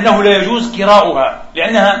الإخوة، أنه لا يجوز كراؤها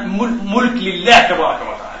لأنها ملك لله تبارك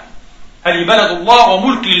وتعالى. هذه بلد الله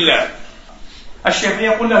وملك لله. الشافعي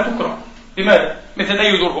يقول لا تكره. لماذا؟ مثل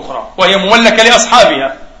أي دور أخرى، وهي مملكة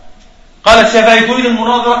لأصحابها. قال الشافعي تريد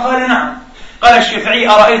المناظرة؟ قال نعم. قال الشافعي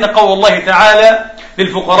أرأيت قول الله تعالى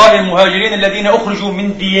للفقراء المهاجرين الذين أخرجوا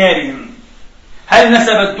من ديارهم، هل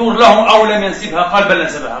نسب الدور لهم أو لم ينسبها؟ قال بل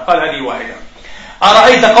نسبها. قال هذه واحدة.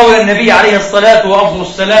 أرأيت قول النبي عليه الصلاة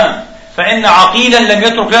والسلام فإن عقيلا لم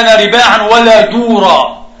يترك لنا رباعا ولا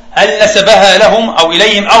دورا، هل نسبها لهم أو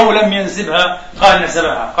إليهم أو لم ينسبها؟ قال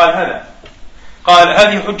نسبها. قال هذا. قال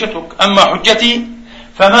هذه حجتك، أما حجتي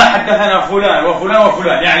فما حدثنا فلان وفلان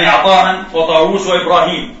وفلان، يعني عطاء وطاووس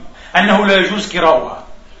وإبراهيم، أنه لا يجوز كراؤها.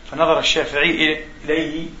 فنظر الشافعي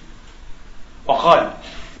إليه وقال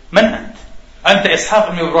من أنت؟ أنت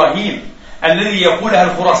إسحاق بن إبراهيم الذي يقول أهل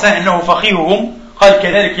خراسان إنه فقيههم؟ قال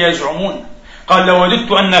كذلك يزعمون. قال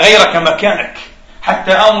لوددت أن غيرك مكانك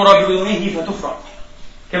حتى أمر بأذنه فتفرق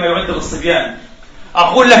كما يعد الصبيان.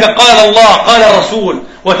 أقول لك قال الله قال الرسول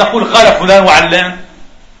وتقول قال فلان وعلان؟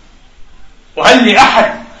 وهل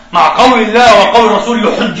لأحد مع قول الله وقول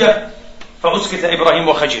الرسول حجة؟ فأسكت إبراهيم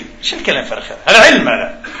وخجل. ايش الكلام فارغ هذا؟ علم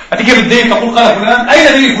هذا. هتيجي بالدليل تقول قال فلان؟ أين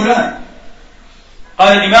دليل فلان؟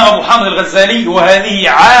 قال الإمام أبو حامد الغزالي وهذه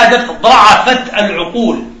عادة ضعفت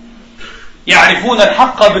العقول، يعرفون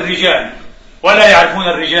الحق بالرجال ولا يعرفون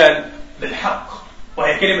الرجال بالحق.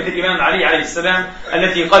 وهي كلمة الإمام علي عليه السلام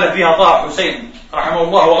التي قال فيها طه حسين رحمه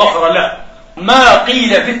الله وغفر له ما قيل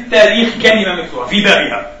في التاريخ كلمة مثلها في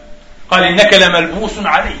بابها. قال إنك لملبوس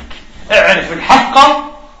عليك، اعرف الحق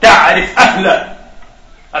تعرف أهله.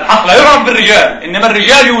 الحق لا يعرف بالرجال، إنما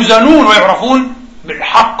الرجال يوزنون ويعرفون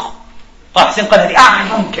بالحق. طه حسين قال هذه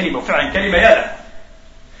أعظم كلمة، وفعلا كلمة يا له.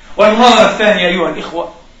 والمناظرة الثانية أيها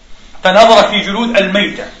الإخوة فنظر في جلود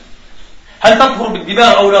الميتة، هل تطهر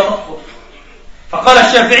بالدباغ أو لا تطهر؟ فقال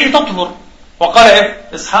الشافعي تطهر، وقال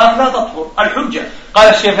إسحاق لا تطهر. الحجة؟ قال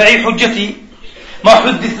الشافعي حجتي ما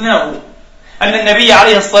حدثناه أن النبي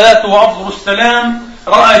عليه الصلاة والسلام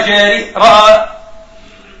رأى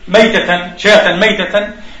ميتة، شاة ميتة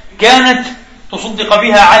كانت تصدق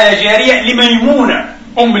بها على جارية لميمونة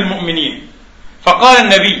أم المؤمنين، فقال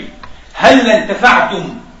النبي هل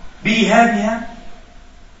انتفعتم بإيهابها؟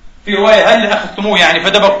 في رواية هل أخذتموه يعني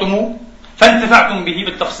فدبرتموه فانتفعتم به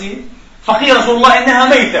بالتفصيل؟ فقيل رسول الله إنها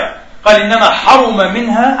ميتة، قال إنما حرم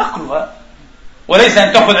منها أكلها، وليس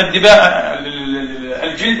أن تأخذ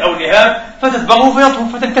الجلد أو الإهاب فتدبغه فيطهر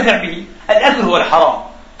فتنتفع به، الأكل هو الحرام.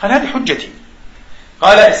 قال هذه حجتي.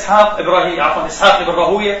 قال إسحاق بن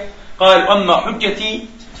راهويه قال أما حجتي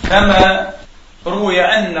فما روي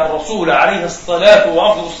أن الرسول عليه الصلاة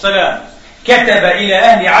والسلام كتب إلى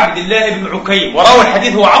أهل عبد الله بن عكيم، وروى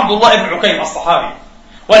الحديث هو عبد الله بن عكيم الصحابي،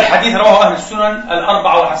 والحديث رواه أهل السنن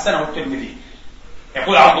الأربعة وحسنه الترمذي.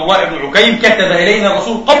 يقول عبد الله بن عكيم كتب إلينا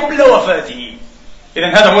الرسول قبل وفاته،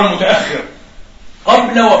 إذن هذا هو المتأخر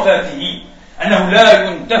قبل وفاته، أنه لا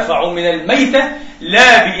ينتفع من الميتة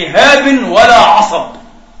لا بإهاب ولا عصب،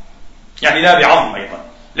 يعني لا بعظم أيضا،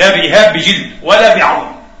 لا بإهاب بجلد ولا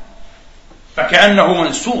بعظم، فكأنه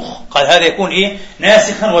منسوخ. قال هذا يكون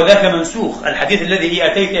ناسخا وذاك منسوخ، الحديث الذي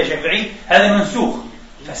أتيت يا شافعي هذا منسوخ.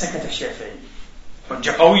 فسكت الشافعي،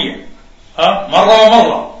 حجة قوية، مرة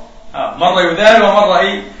ومرة، مرة يذال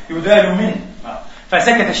ومرة يذال منه،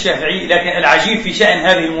 فسكت الشافعي. لكن العجيب في شأن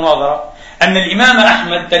هذه المناظرة أن الإمام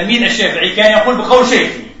أحمد تلميذ الشافعي كان يقول بقول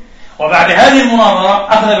شيخه، وبعد هذه المناظرة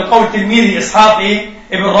أخذ بقول تلميذه إسحاق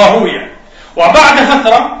ابن راهويه، وبعد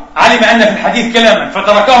فترة علم أن في الحديث كلاما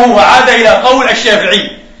فتركه وعاد إلى قول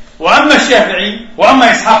الشافعي.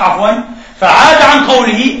 وأما إسحاق فعاد عن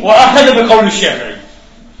قوله وأخذ بقول الشافعي.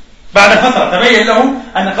 بعد فترة تبين له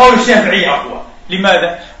أن قول الشافعي أقوى.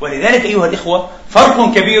 لماذا؟ ولذلك أيها الإخوة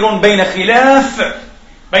فرق كبير بين خلاف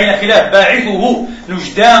باعثه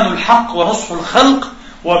نجدان الحق ونصح الخلق،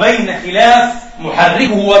 وبين خلاف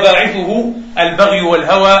محركه وباعثه البغي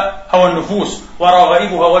والهوى، هوى النفوس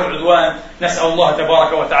ورغائبها والعدوان. نسأل الله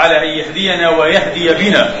تبارك وتعالى أن يهدينا ويهدي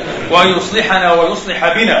بنا وأن يصلحنا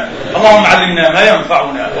ويصلح بنا. اللهم علمنا ما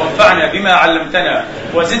ينفعنا وانفعنا بما علمتنا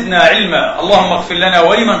وزدنا علما. اللهم اغفر لنا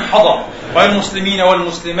ولمن حضر والمسلمين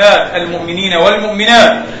والمسلمات المؤمنين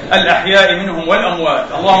والمؤمنات الأحياء منهم والأموات.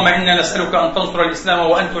 اللهم إنا نسألك أن تنصر الإسلام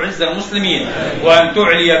وأن تعز المسلمين وأن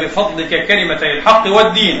تعلي بفضلك كلمتي الحق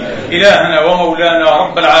والدين. إلهنا ومولانا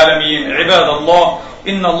رب العالمين، عباد الله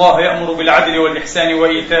إن الله يأمر بالعدل والإحسان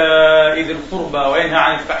وإيتاء ذي القربى وينهى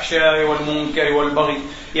عن الفحشاء والمنكر والبغي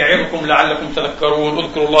يعظكم لعلكم تذكرون.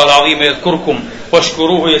 اذكروا الله العظيم يذكركم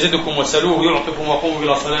واشكروه يزدكم وسلوه يعطكم وقوموا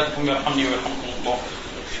إلى صلاتكم يرحمني ويرحمكم الله.